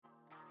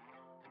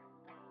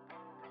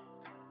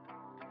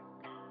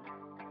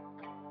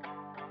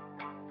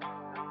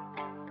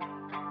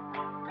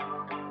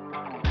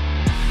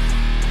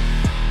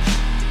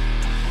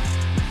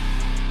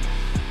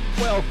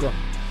Welcome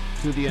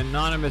to the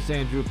Anonymous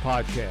Andrew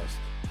podcast.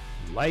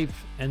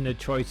 Life and the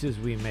choices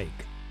we make,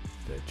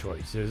 the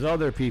choices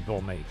other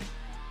people make.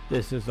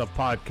 This is a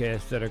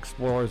podcast that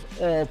explores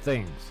all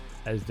things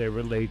as they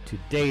relate to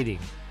dating,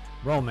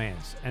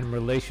 romance, and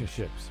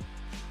relationships.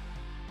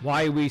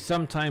 Why we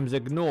sometimes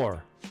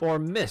ignore or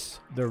miss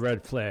the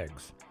red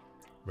flags.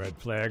 Red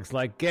flags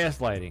like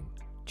gaslighting,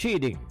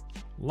 cheating,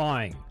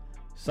 lying,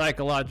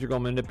 psychological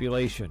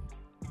manipulation,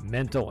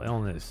 mental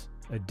illness,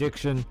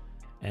 addiction,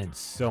 and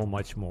so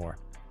much more.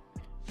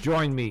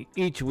 Join me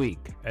each week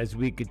as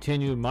we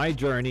continue my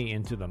journey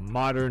into the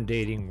modern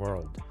dating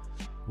world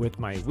with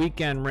my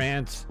weekend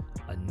rants,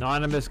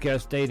 anonymous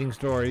guest dating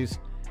stories,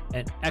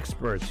 and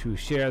experts who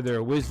share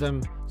their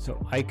wisdom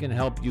so I can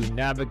help you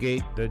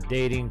navigate the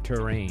dating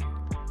terrain.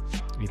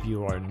 If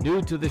you are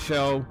new to the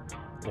show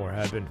or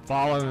have been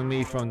following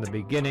me from the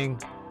beginning,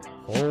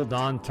 hold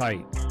on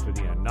tight for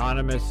the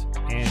Anonymous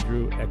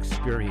Andrew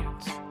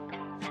experience.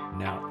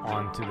 Now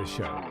on to the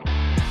show.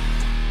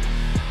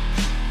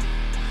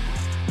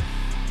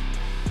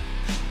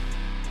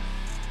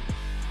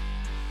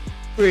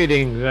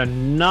 Greetings,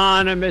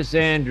 Anonymous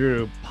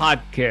Andrew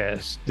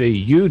podcast,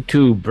 the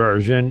YouTube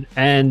version,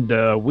 and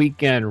the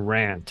weekend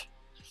rant.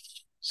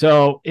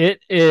 So it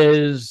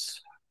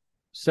is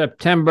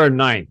September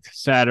 9th,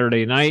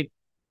 Saturday night.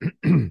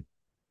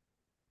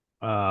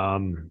 I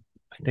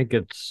think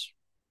it's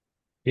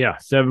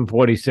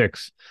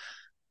 7:46.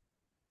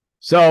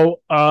 So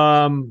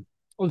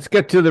let's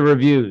get to the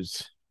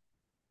reviews.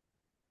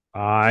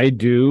 I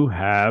do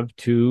have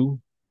 2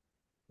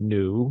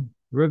 new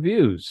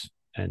reviews.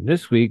 And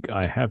this week,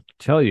 I have to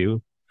tell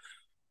you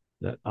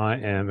that I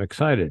am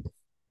excited.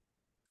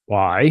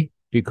 Why?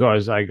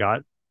 Because I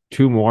got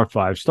 2 more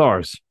 5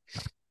 stars.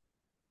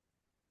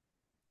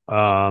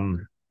 As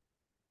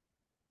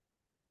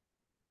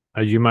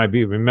you might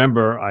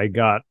remember, I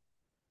got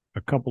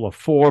a couple of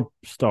 4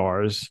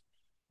 stars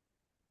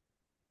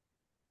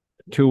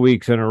 2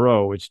 weeks in a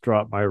row, which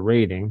dropped my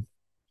rating.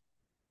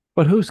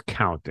 But who's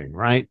counting,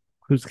 right?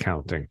 Who's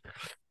counting?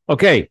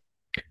 Okay.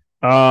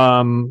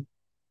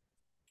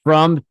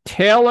 From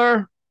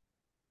Taylor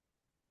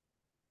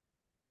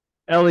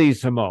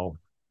Elisimo.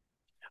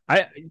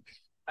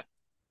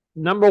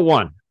 Number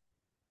 1,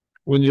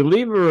 when you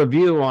leave a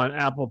review on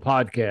Apple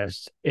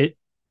Podcasts, it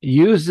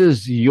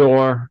uses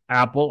your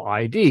Apple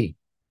ID.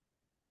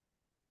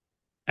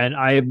 And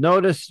I have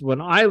noticed when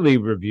I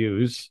leave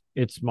reviews,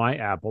 it's my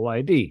Apple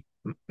ID.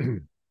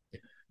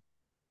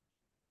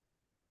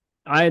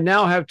 I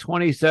now have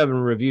 27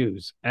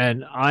 reviews,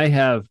 and I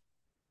have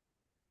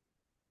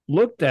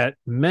looked at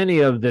many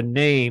of the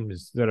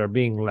names that are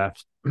being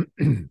left,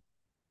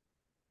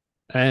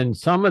 and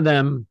some of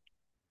them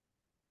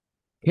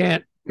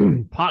can't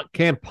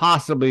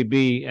possibly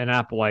be an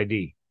Apple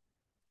ID.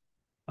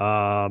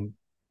 So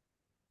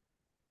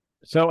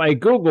I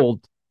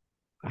Googled,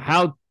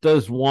 how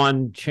does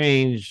one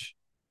change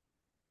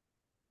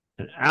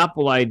an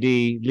Apple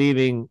ID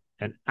leaving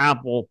an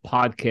Apple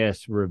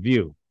podcast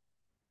review?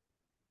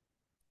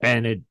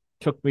 And it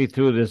took me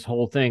through this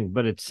whole thing,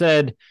 but it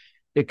said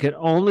it can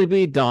only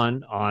be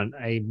done on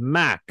a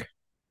Mac,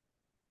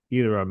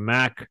 either a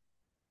Mac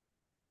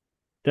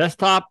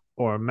desktop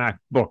or a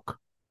MacBook.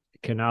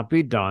 It cannot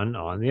be done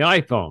on the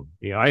iPhone.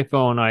 The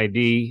iPhone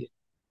ID,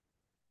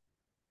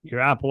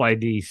 your Apple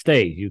ID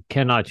stays. You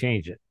cannot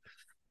change it.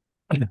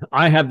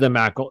 I have the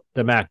Mac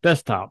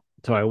desktop,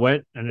 so I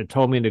went and it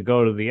told me to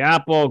go to the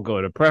Apple,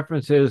 go to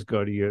Preferences,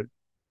 go to your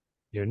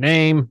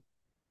name,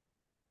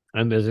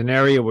 and there's an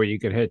area where you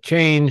can hit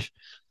change.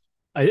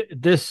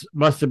 This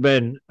must have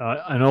been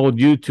an old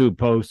YouTube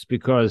post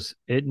because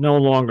it no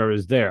longer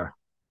is there.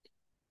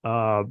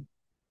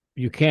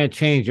 You can't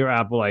change your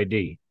Apple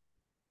ID.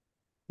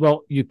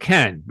 Well, you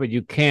can, but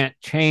you can't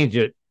change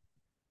it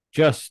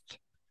this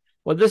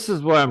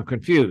is where I'm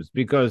confused,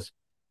 because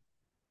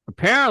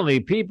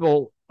apparently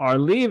people are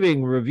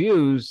leaving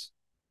reviews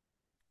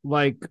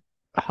like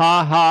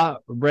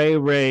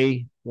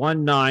Ray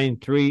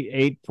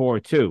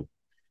 193842.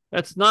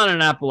 That's not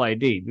an Apple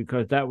ID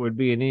because that would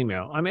be an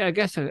email. I mean, I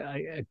guess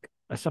I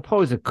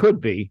suppose it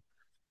could be,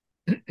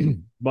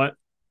 but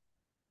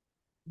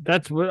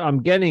that's what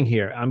I'm getting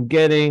here. I'm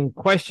getting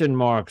question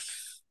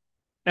marks,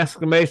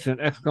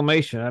 exclamation. I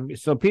mean,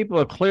 so people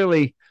are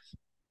clearly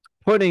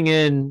putting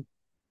in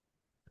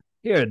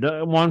here,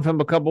 the one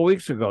from a couple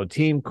weeks ago,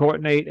 Team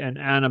Coordinate and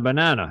Anna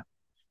Banana.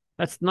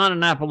 That's not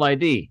an Apple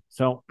ID.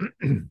 So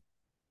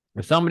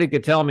if somebody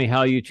could tell me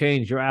how you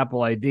change your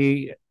Apple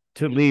ID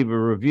to leave a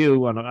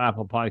review on an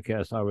Apple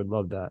podcast, I would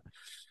love that,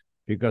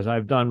 because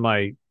I've done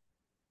my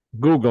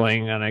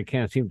Googling and I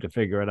can't seem to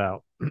figure it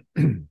out.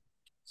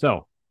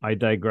 So I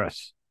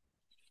digress.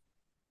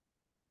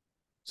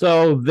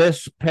 So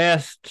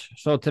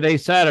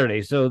today's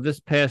Saturday. So this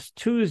past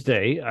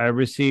Tuesday, I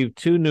received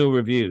 2 new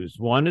reviews.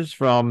 One is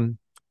from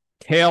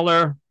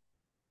Taylor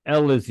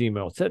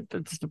Elisimo.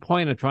 That's the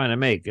point I'm trying to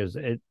make, is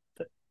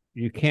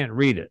you can't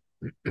read it.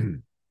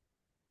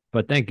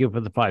 But thank you for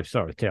the 5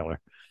 stars,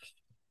 Taylor.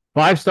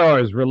 5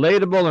 stars,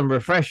 relatable and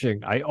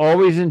refreshing. I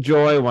always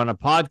enjoy when a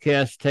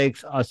podcast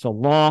takes us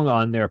along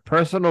on their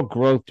personal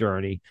growth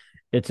journey.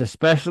 It's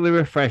especially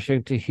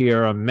refreshing to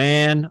hear a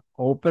man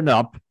open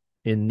up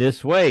in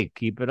this way.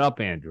 Keep it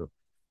up, Andrew.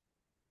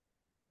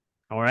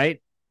 All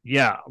right.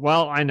 Yeah.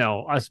 Well, I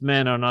know us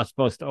men are not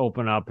supposed to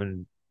open up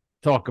and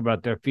talk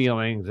about their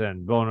feelings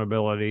and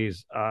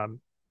vulnerabilities.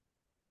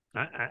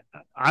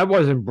 I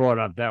wasn't brought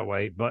up that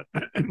way, but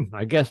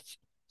I guess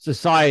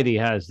society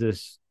has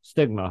this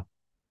stigma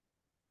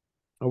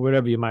or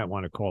whatever you might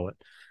want to call it.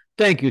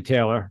 Thank you,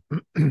 Taylor.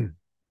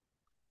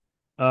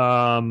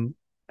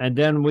 And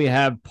then we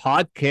have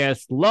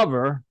podcast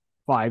lover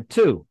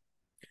 5-2,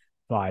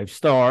 5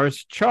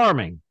 stars,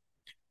 charming.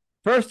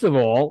 First of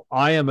all,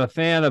 I am a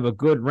fan of a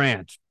good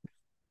rant.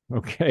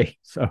 Okay,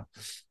 so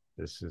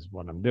this is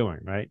what I'm doing,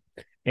 right?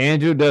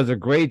 Andrew does a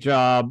great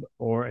job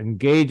or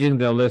engaging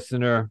the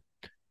listener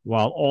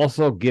while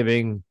also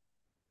giving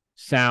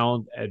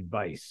sound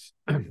advice.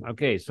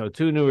 Okay, so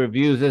 2 new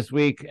reviews this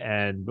week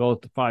and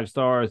both 5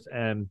 stars.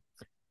 And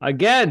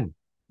again,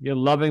 you're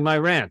loving my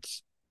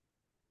rants.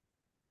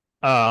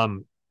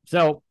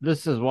 So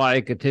this is why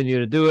I continue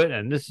to do it,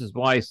 and this is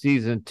why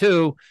season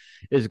 2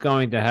 is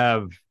going to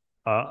have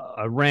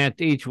a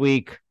rant each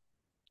week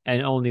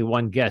and only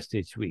one guest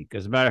each week.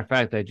 As a matter of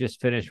fact, I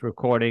just finished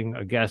recording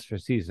a guest for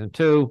season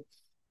 2.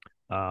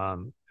 I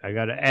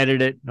got to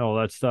edit it and all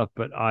that stuff,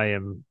 but I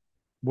am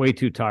way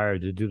too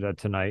tired to do that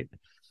tonight.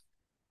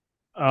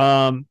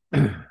 I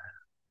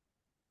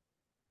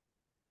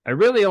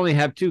really only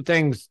have 2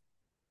 things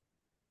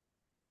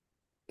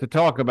to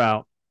talk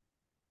about,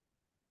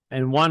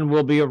 and one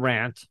will be a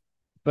rant,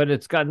 but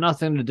it's got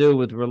nothing to do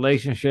with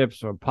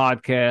relationships or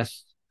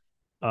podcasts.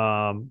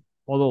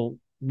 Although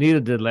neither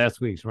did last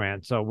week's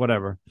rant, so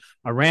whatever.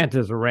 A rant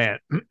is a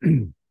rant.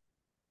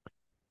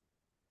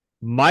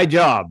 My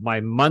job, my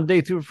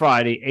Monday through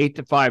Friday, 8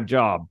 to 5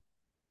 job,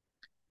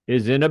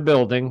 is in a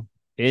building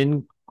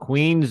in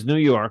Queens, New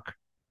York.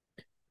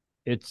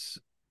 Let's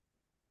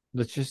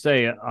just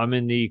say I'm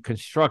in the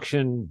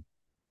construction,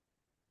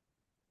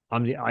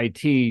 I'm the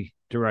IT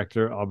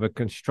director of a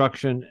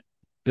construction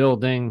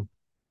building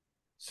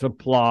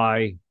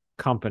supply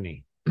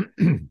company.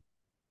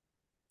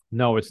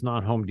 No, it's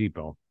not Home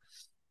Depot.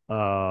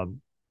 But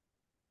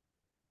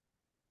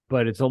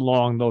it's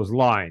along those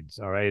lines.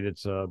 All right.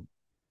 It's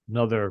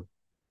another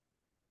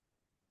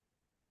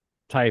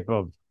type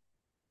of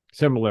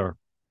similar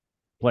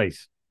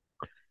place.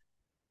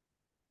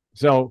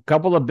 So, a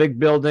couple of big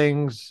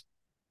buildings,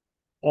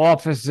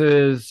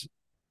 offices,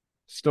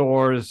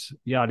 stores,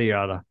 yada,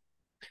 yada.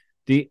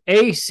 The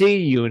AC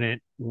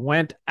unit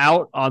went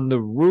out on the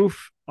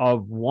roof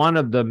of one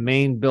of the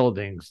main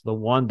buildings, the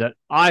one that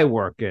I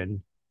work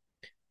in,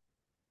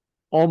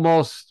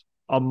 almost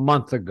a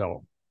month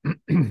ago.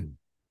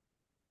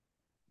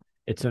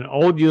 It's an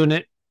old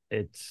unit.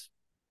 It's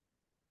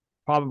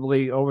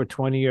probably over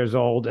 20 years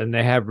old, and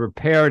they have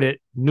repaired it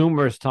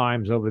numerous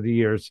times over the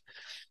years,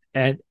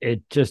 and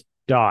it just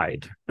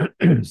died.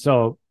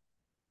 So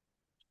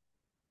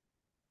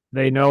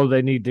they know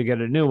they need to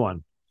get a new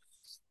one.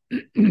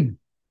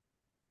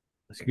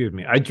 Excuse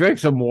me. I drank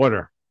some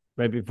water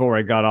right before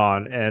I got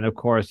on, and of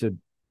course it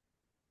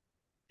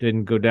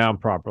didn't go down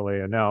properly,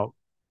 and now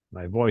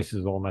my voice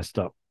is all messed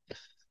up.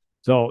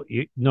 So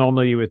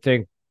normally you would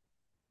think,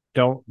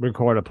 don't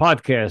record a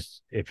podcast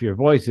if your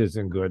voice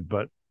isn't good,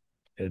 but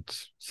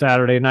it's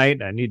Saturday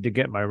night. I need to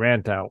get my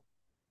rant out.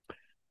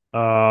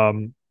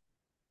 I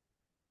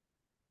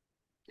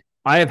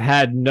have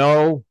had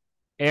no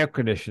air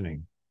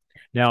conditioning.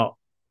 Now,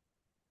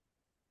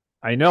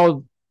 I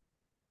know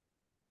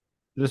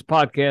this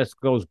podcast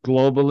goes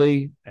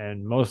globally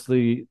and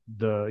mostly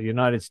the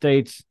United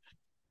States.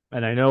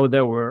 And I know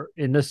that we're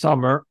in the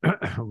summer,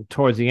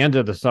 towards the end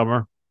of the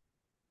summer,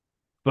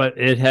 but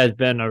it has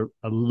been a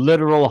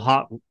literal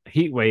hot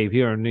heat wave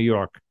here in New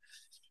York.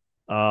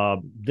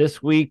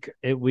 This week,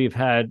 we've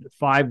had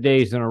 5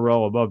 days in a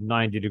row above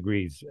 90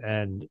 degrees,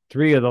 and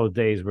 3 of those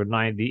days were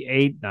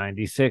 98,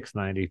 96,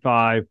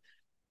 95,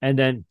 and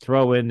then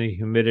throw in the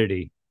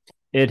humidity.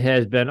 It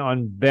has been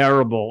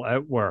unbearable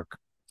at work,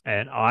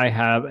 and I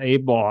have a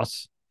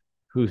boss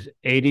who's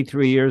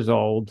 83 years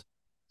old,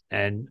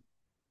 and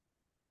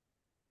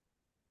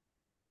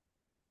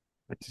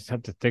I just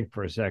have to think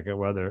for a second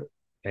whether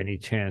any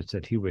chance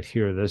that he would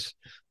hear this.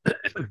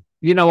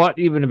 You know what?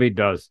 Even if he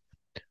does,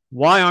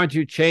 why aren't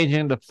you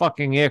changing the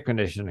fucking air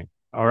conditioning?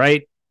 All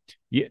right.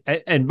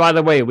 And by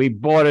the way, we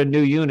bought a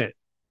new unit.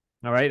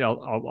 All right.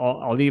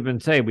 I'll even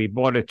say we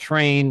bought a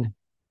Train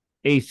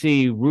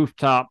AC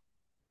rooftop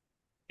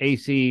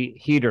AC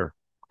heater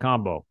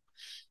combo.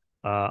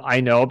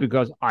 I know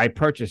because I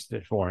purchased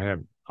it for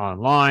him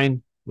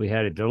online. We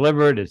had it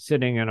delivered. It's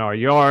sitting in our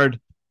yard.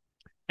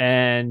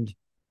 And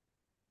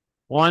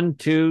 1,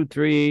 2,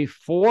 3,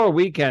 4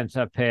 weekends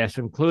have passed,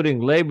 including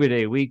Labor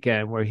Day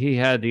weekend, where he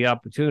had the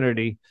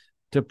opportunity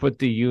to put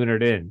the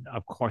unit in.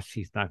 Of course,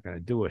 he's not going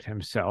to do it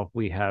himself.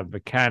 We have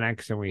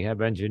mechanics and we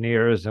have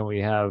engineers and we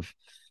have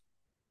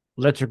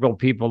electrical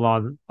people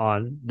on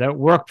that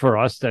work for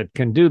us that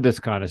can do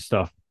this kind of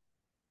stuff.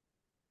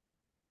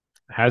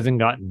 Hasn't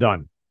gotten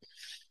done.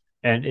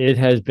 And it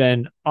has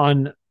been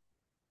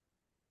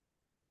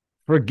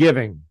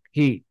unforgiving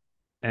heat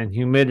and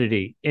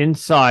humidity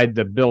inside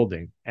the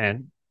building.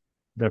 And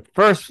the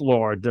first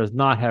floor does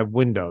not have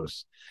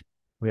windows.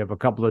 We have a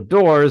couple of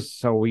doors.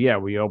 So, we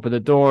open the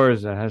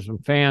doors and have some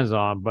fans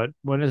on. But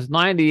when it's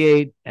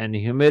 98 and the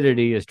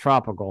humidity is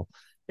tropical,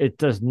 it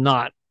does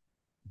not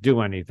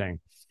do anything.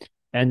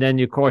 And then,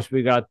 of course,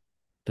 we got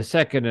the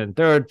second and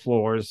third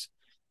floors,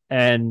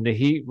 and the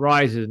heat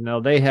rises.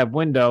 Now, they have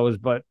windows,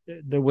 but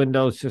the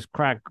windows just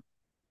crack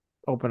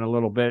open a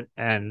little bit.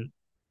 And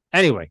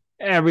anyway,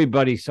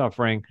 everybody's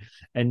suffering,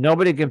 and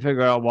nobody can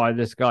figure out why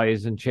this guy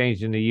isn't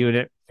changing the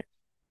unit.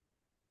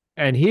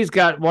 And he's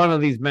got one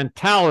of these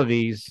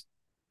mentalities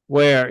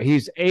where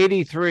he's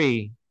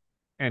 83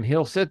 and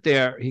he'll sit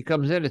there. He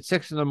comes in at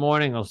 6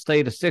 a.m. He'll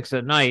stay to 6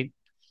 p.m.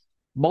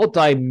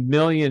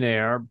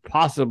 Multi-millionaire,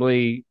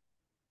 possibly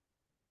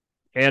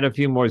add a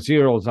few more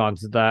zeros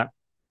onto that.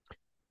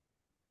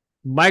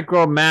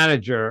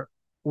 Micromanager,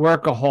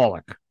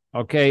 workaholic.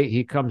 Okay.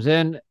 He comes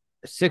in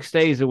 6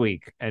 days a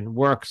week and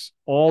works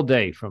all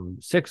day from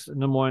 6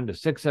 a.m. to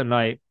 6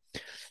 p.m.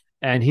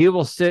 And he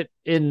will sit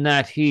in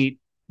that heat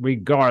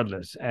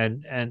regardless.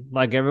 And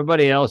like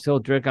everybody else, he'll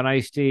drink an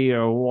iced tea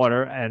or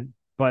water,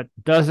 but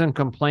doesn't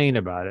complain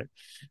about it.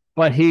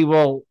 But he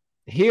will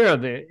hear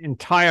the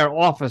entire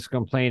office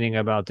complaining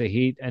about the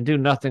heat and do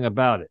nothing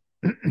about it.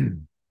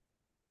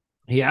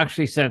 He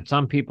actually sent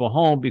some people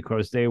home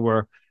because they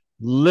were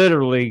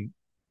literally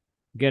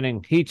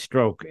getting heat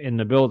stroke in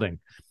the building.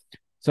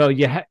 So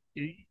you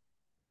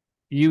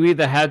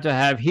either had to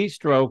have heat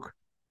stroke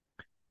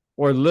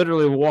or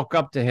literally walk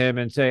up to him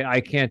and say,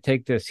 I can't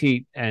take this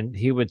heat, and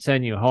he would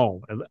send you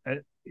home.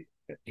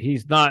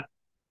 He's not,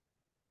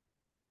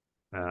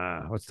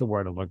 what's the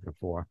word I'm looking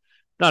for?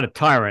 Not a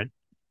tyrant,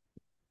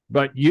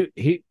 but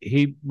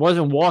he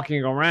wasn't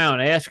walking around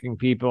asking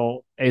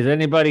people, is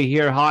anybody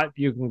here hot?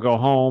 You can go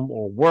home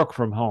or work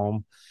from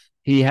home.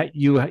 He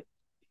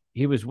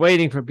was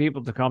waiting for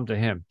people to come to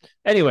him.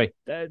 Anyway,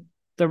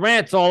 the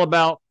rant's all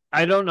about,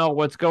 I don't know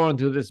what's going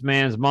through this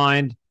man's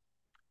mind.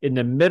 In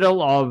the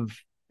middle of,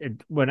 it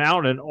went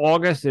out in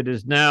August. It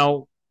is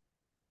now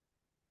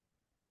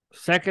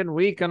second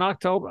week in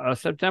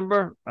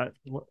September.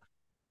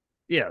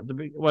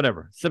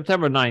 Whatever.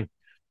 September 9th.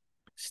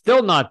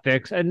 Still not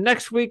fixed. And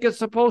next week it's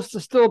supposed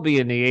to still be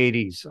in the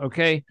 80s.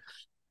 Okay.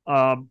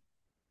 I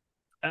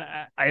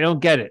don't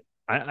get it.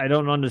 I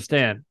don't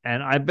understand.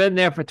 And I've been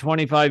there for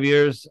 25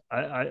 years.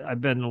 I've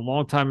been a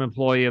long-time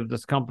employee of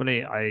this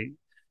company. I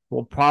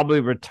will probably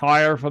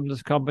retire from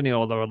this company,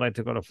 although I'd like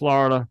to go to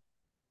Florida.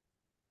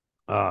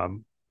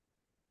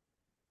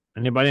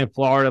 Anybody in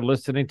Florida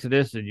listening to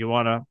this and you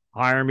want to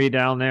hire me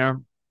down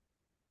there,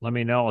 let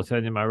me know. I'll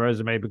send you my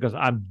resume because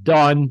I'm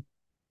done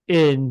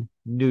in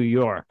New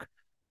York.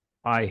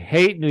 I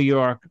hate New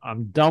York.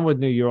 I'm done with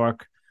New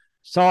York.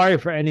 Sorry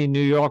for any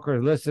New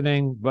Yorkers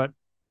listening, but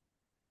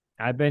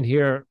I've been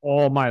here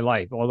all my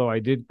life, although I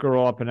did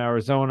grow up in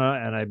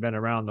Arizona and I've been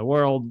around the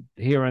world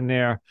here and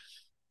there.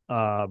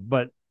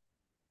 But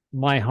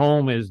my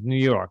home is New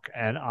York,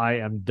 and I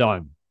am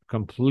done,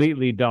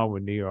 completely done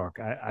with New York.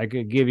 I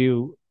could give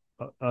you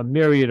a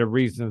myriad of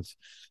reasons,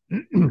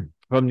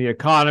 from the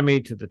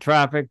economy to the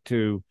traffic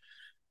to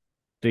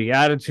the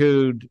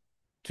attitude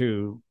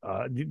to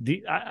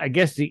I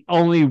guess the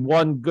only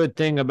one good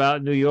thing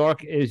about New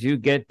York is you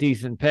get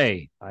decent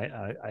pay.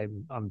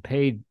 I'm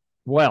paid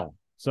well.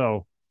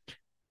 So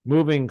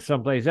moving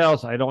someplace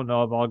else, I don't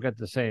know if I'll get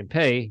the same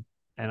pay.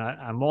 And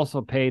I'm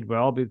also paid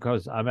well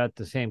because I'm at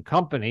the same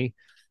company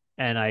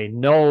and I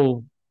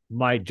know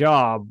my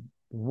job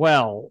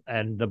well,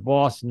 and the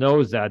boss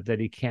knows that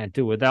he can't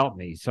do without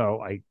me.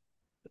 So I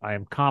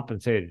am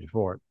compensated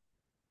for it.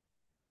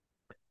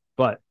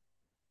 But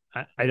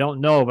I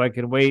don't know if I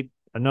can wait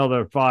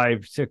another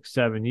 5, 6,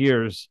 7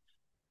 years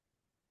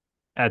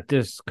at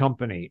this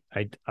company.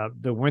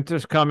 The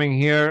winter's coming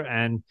here,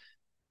 and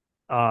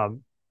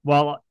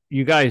well,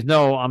 you guys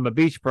know I'm a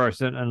beach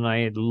person, and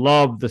I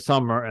love the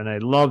summer and I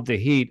love the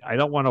heat. I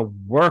don't want to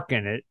work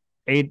in it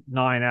 8,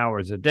 9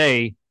 hours a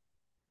day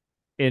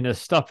in a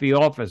stuffy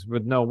office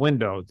with no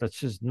windows. That's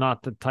just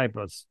not the type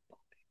of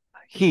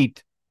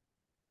heat.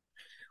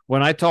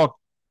 When I talk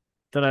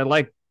that I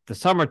like the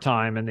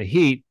summertime and the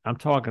heat, I'm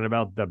talking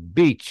about the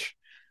beach,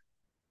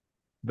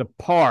 the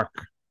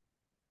park,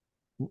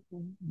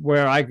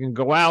 where I can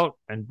go out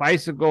and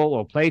bicycle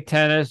or play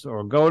tennis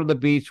or go to the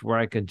beach where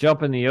I can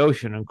jump in the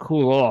ocean and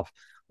cool off,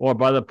 or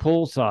by the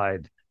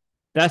poolside.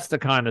 That's the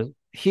kind of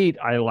heat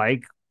I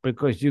like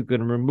because you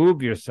can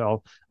remove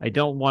yourself. I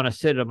don't want to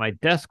sit at my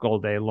desk all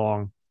day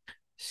long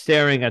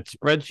staring at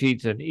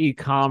spreadsheets and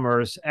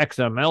e-commerce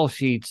XML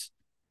sheets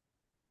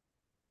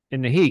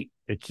in the heat.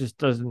 It just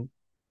doesn't.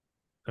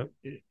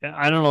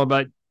 I don't know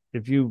about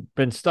if you've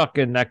been stuck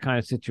in that kind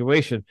of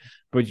situation,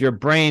 but your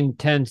brain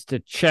tends to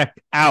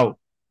check out.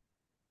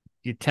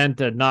 You tend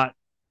to not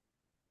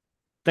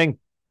think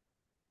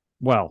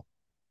well.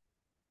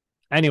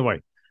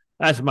 Anyway,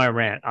 that's my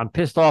rant. I'm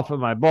pissed off at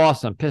my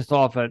boss. I'm pissed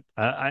off at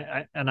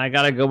and I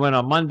got to go in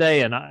on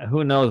Monday, and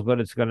who knows what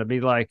it's going to be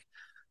like.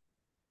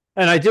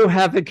 And I do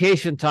have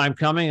vacation time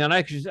coming, and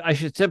I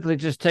should simply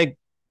just take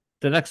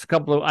the next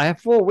couple of. I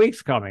have 4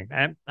 weeks coming,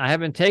 and I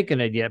haven't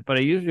taken it yet, but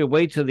I usually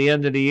wait till the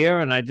end of the year,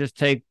 and I just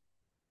take.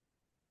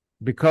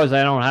 Because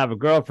I don't have a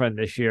girlfriend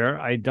this year,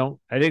 I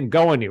didn't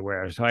go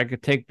anywhere, so I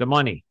could take the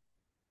money.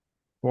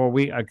 4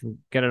 weeks, I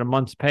can get it a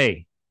month's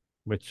pay,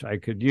 which I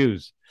could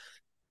use.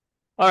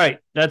 All right,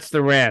 that's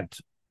the rant.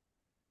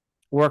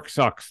 Work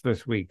sucks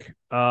this week,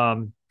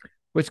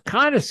 which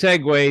kind of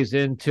segues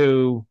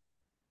into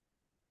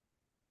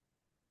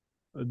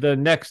the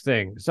next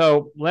thing.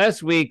 So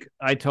last week,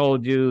 I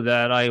told you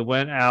that I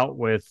went out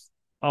with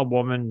a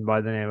woman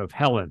by the name of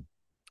Helen,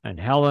 and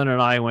Helen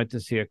and I went to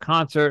see a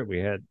concert.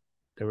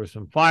 There were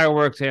some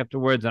fireworks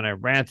afterwards, and I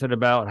ranted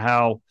about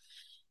how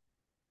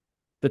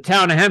the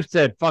town of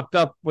Hempstead fucked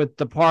up with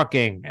the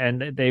parking,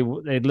 and they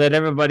let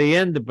everybody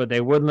in, but they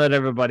wouldn't let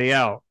everybody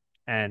out.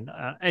 And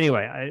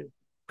anyway, I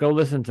go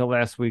listen to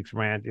last week's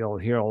rant. You'll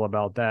hear all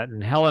about that.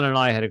 And Helen and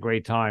I had a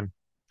great time.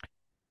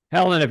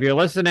 Helen, if you're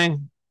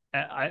listening,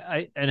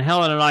 and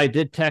Helen and I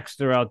did text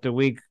throughout the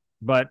week,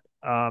 but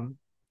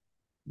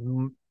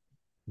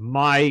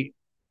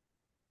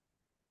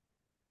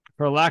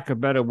for lack of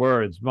better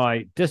words,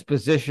 my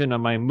disposition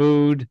and my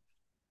mood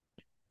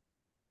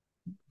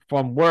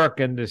from work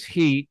and this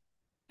heat,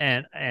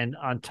 and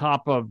on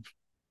top of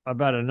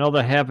about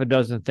another half a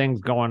dozen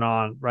things going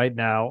on right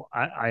now,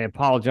 I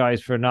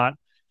apologize for not.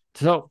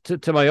 So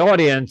to my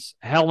audience,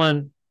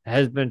 Helen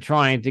has been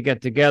trying to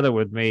get together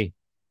with me,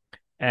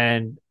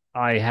 and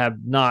I have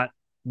not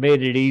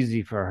made it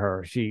easy for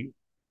her.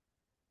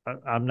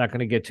 I'm not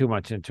going to get too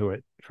much into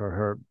it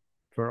for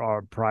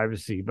our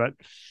privacy, but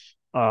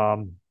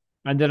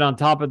and then on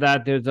top of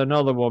that, there's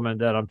another woman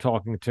that I'm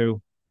talking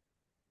to,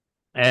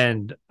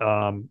 and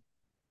I'm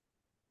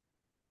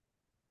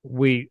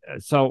going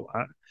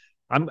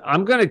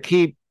to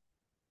keep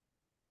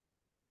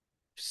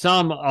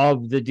some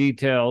of the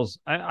details.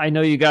 I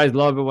know you guys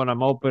love it when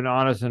I'm open,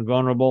 honest, and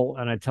vulnerable,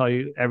 and I tell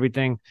you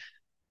everything.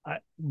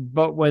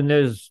 But when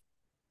there's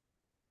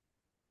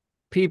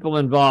people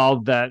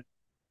involved that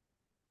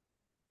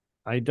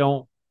I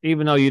don't,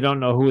 even though you don't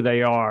know who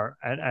they are,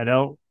 I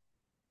don't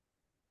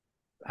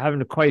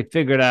haven't quite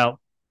figured out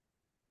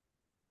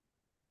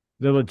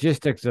the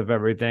logistics of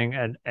everything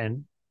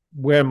and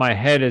where my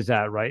head is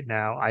at right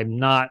now. I'm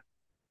not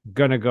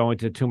going to go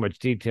into too much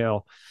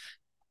detail.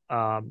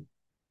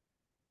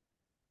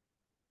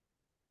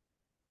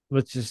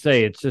 Let's just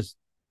say it's just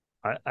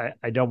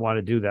I don't want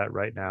to do that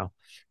right now.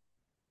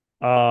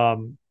 I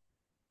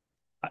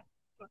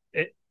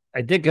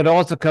think it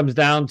also comes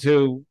down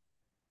to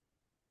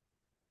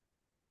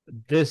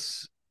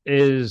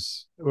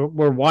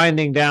we're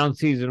winding down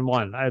season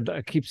 1.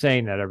 I keep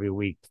saying that every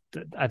week.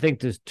 I think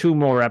there's 2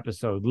 more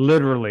episodes.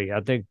 Literally,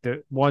 I think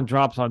that one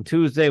drops on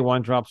Tuesday,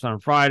 one drops on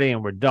Friday,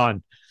 and we're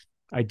done.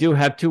 I do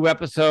have 2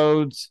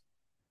 episodes.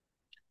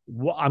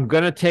 I'm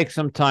going to take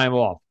some time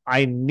off.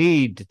 I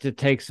need to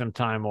take some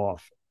time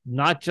off,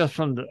 not just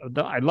from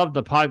I love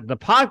the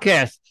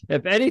podcast.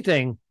 If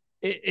anything,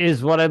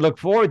 is what I look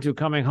forward to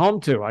coming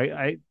home to.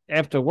 I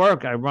after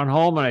work, I run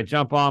home and I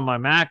jump on my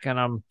Mac and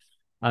I'm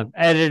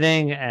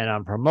editing and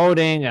I'm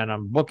promoting and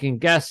I'm booking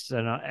guests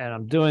and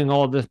I'm doing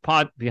all this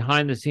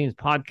behind the scenes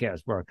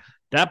podcast work.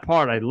 That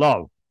part I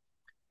love,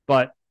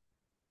 but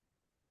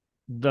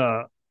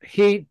the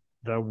heat,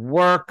 the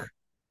work,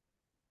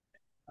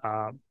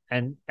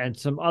 and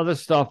some other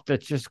stuff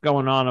that's just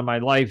going on in my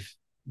life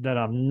that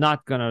I'm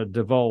not going to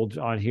divulge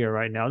on here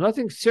right now.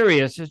 Nothing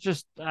serious. It's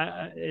just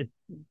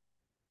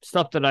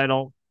stuff that I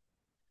don't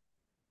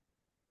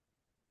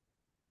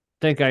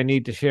think I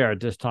need to share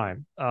at this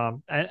time.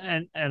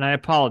 And I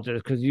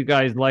apologize because you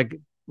guys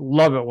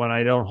love it when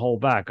I don't hold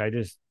back. I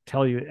just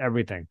tell you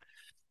everything.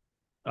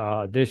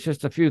 There's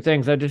just a few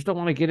things I just don't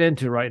want to get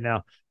into right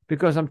now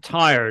because I'm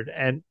tired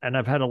and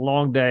I've had a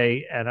long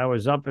day and I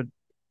was up at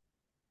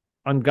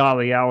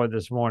ungodly hour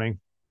this morning.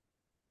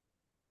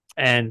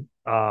 And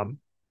all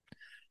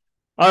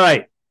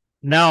right,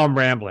 now I'm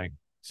rambling.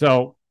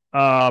 So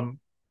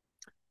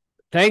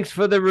thanks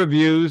for the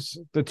reviews,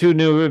 the 2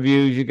 new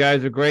reviews. You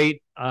guys are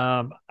great.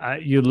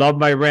 You love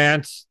my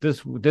rants.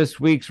 This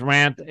week's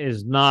rant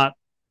is not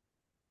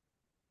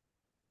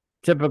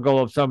typical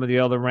of some of the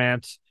other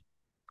rants.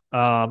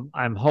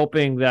 I'm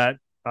hoping that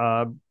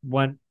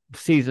when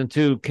season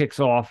 2 kicks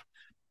off,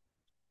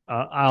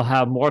 I'll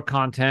have more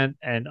content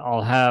and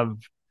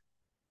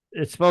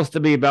it's supposed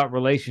to be about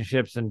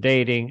relationships and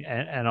dating,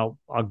 and I'll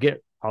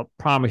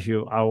promise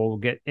you I will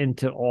get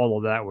into all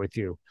of that with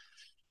you.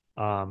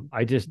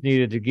 I just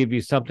needed to give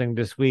you something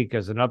this week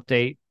as an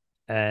update,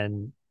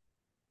 and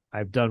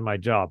I've done my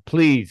job.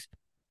 Please,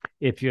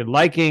 if you're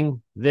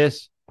liking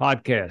this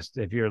podcast,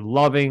 if you're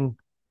loving,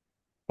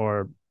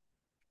 or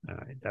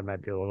that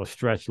might be a little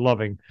stretch,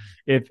 loving,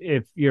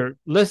 if you're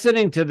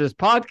listening to this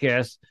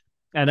podcast,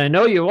 and I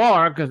know you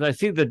are because I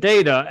see the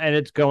data and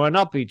it's going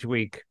up each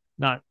week.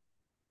 Not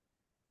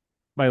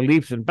by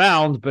leaps and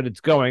bounds, but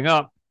it's going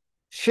up.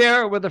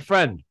 Share it with a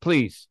friend,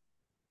 please.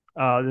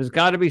 There's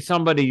got to be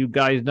somebody you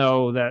guys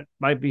know that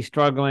might be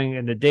struggling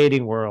in the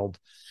dating world.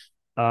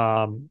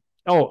 I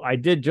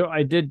did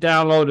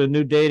download a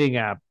new dating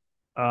app.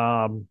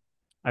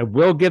 I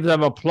will give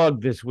them a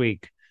plug this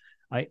week.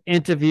 I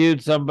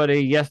interviewed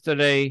somebody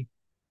yesterday,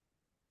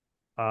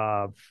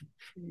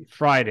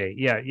 Friday.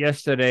 Yeah,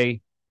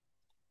 yesterday,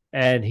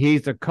 and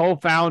he's the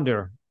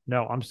co-founder.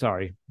 No, I'm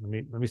sorry.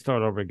 Let me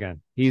start over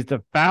again. He's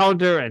the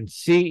founder and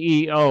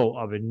CEO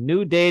of a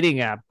new dating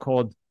app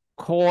called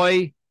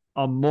Koi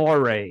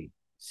Amore,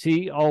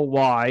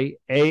 CoyAmore,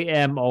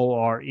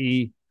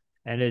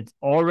 and it's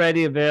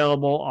already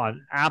available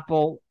on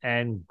Apple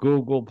and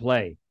Google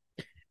Play.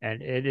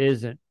 And it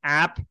is an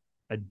app,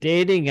 a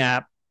dating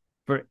app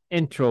for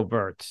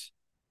introverts.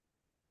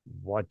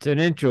 What's an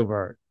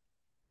introvert?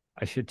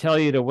 I should tell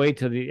you to wait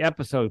till the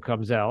episode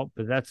comes out,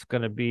 but that's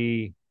going to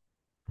be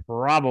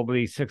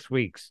probably 6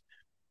 weeks.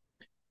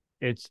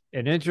 It's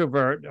an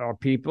introvert are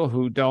people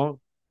who don't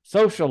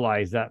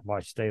socialize that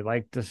much. They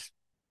like to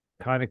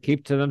kind of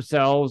keep to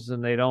themselves,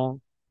 and they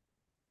don't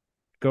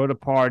go to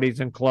parties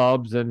and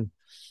clubs, and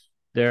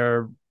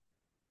they're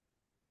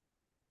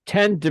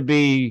tend to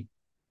be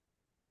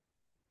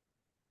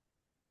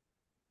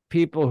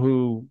people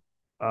who,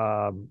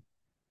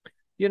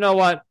 you know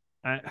what?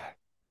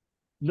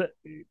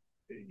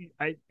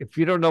 If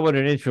you don't know what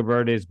an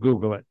introvert is,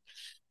 Google it.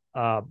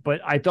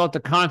 But I thought the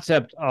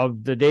concept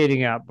of the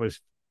dating app was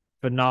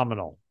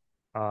phenomenal,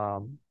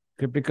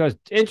 because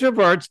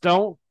introverts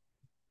don't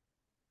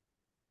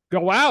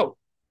go out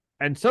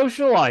and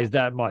socialize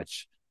that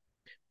much.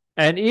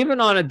 And even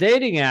on a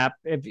dating app,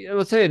 if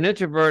let's say an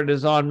introvert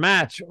is on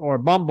Match or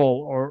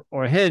Bumble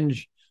or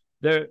Hinge,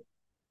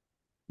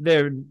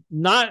 they're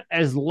not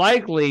as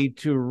likely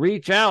to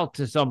reach out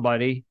to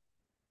somebody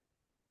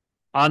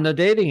on the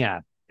dating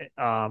app.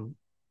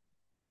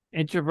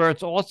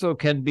 Introverts also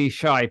can be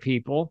shy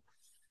people.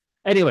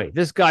 Anyway,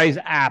 this guy's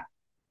app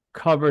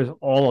covers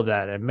all of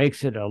that and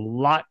makes it a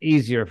lot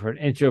easier for an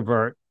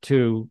introvert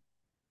to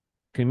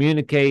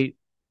communicate,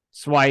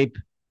 swipe,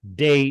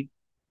 date.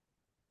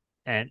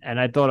 And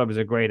I thought it was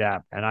a great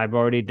app, and I've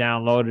already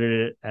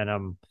downloaded it.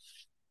 And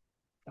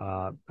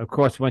of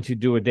course, once you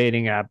do a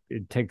dating app,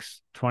 it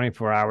takes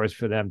 24 hours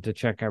for them to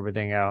check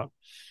everything out.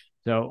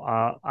 So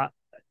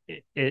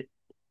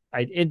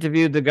I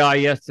interviewed the guy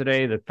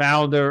yesterday, the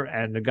founder,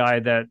 and the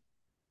guy that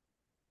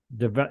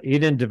he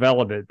didn't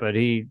develop it, but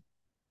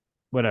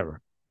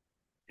whatever.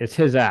 It's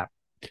his app.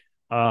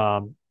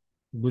 It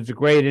was a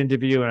great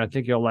interview, and I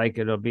think you'll like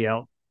it. It'll be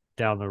out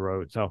down the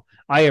road. So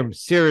I am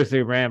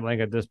seriously rambling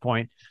at this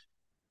point.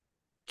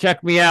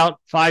 Check me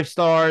out, 5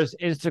 stars,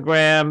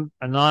 Instagram,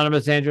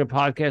 Anonymous Andrew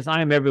Podcast.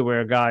 I am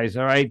everywhere, guys.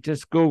 All right,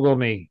 just Google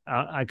me.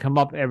 I come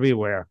up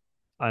everywhere.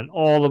 On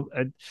all of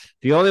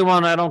the only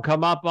one I don't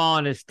come up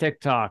on is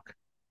TikTok,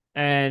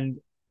 and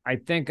I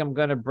think I'm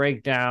going to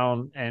break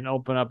down and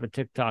open up a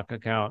TikTok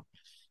account.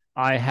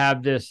 I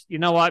have this. You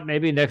know what?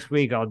 Maybe next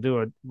week I'll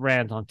do a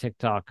rant on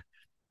TikTok.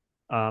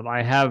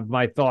 I have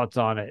my thoughts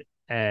on it,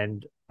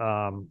 and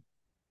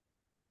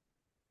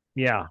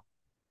yeah.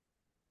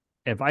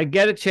 If I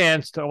get a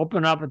chance to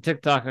open up a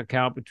TikTok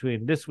account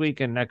between this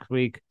week and next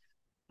week,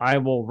 I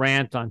will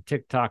rant on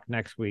TikTok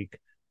next week.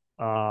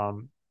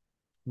 I'll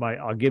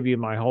give you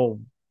my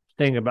whole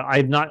thing about. I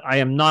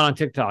am not on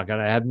TikTok,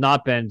 and I have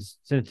not been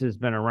since it's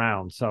been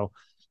around. So,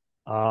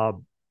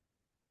 I'm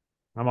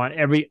on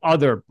every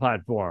other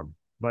platform,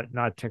 but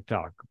not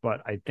TikTok. But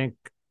I think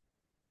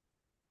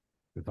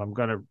if I'm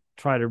going to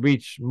try to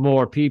reach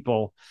more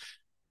people,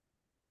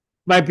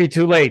 might be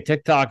too late.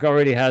 TikTok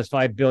already has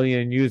 5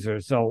 billion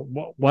users. So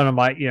one of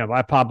my, if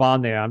I pop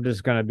on there, I'm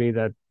just going to be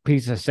that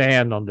piece of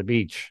sand on the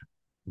beach.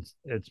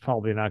 It's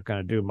probably not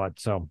going to do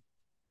much. So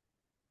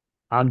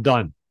I'm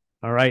done.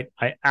 All right.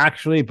 I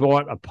actually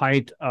bought a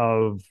pint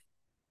of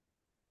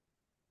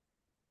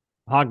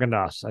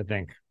Haagen-Dazs, I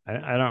think.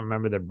 I don't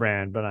remember the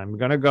brand, but I'm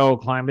going to go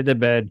climb into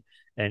bed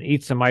and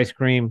eat some ice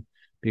cream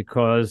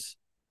because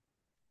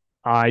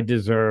I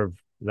deserve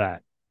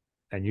that.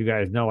 And you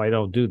guys know I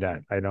don't do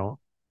that.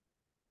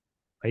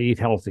 I eat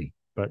healthy,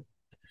 but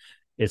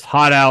it's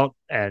hot out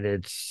and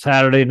it's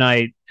Saturday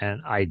night,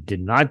 and I did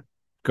not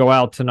go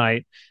out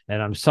tonight.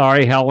 And I'm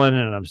sorry, Helen,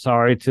 and I'm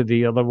sorry to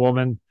the other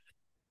woman.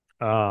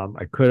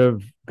 I could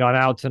have gone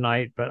out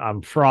tonight, but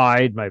I'm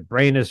fried. My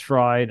brain is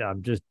fried.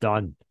 I'm just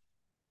done,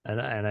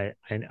 and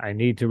I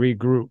need to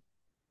regroup.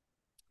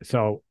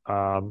 So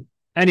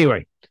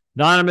anyway,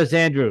 Anonymous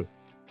Andrew,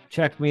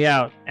 check me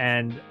out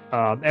and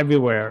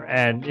everywhere.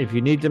 And if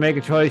you need to make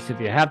a choice, if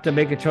you have to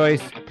make a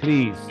choice,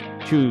 please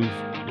choose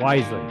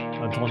wisely.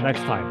 Until next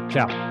time,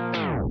 ciao.